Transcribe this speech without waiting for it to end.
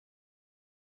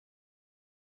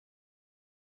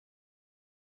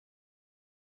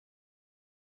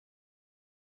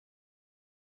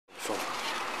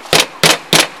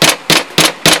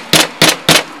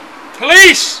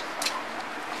Police!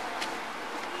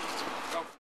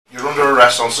 You're under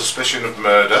arrest on suspicion of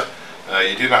murder.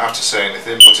 You do not have to say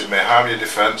anything, but it may harm your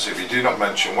defence if you do not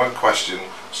mention when questioned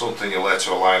something you're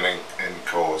later aligning in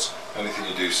court. Anything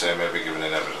you do say may be given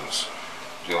in evidence.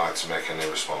 Would you like to make any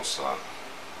response to that?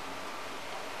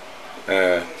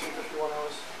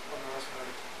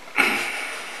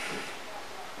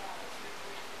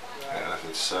 Anything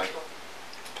to say?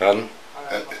 Pardon?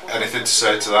 Anything to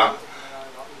say to that?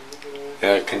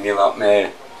 Can you let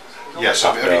me? Yes,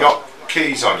 have you got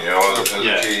keys on you, or the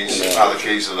keys? Yeah. The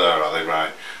keys are there, are they?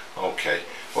 Right. Okay.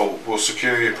 Well, we'll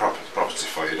secure your property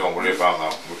for you. Don't worry about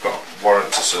that. We've got a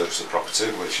warrant to search the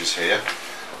property, which is here.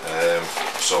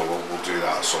 So we'll do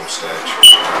that at some stage.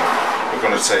 We're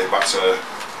going to take it back to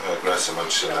Greater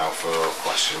Manchester now for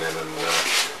questioning and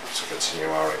to continue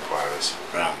our inquiries.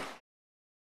 Right.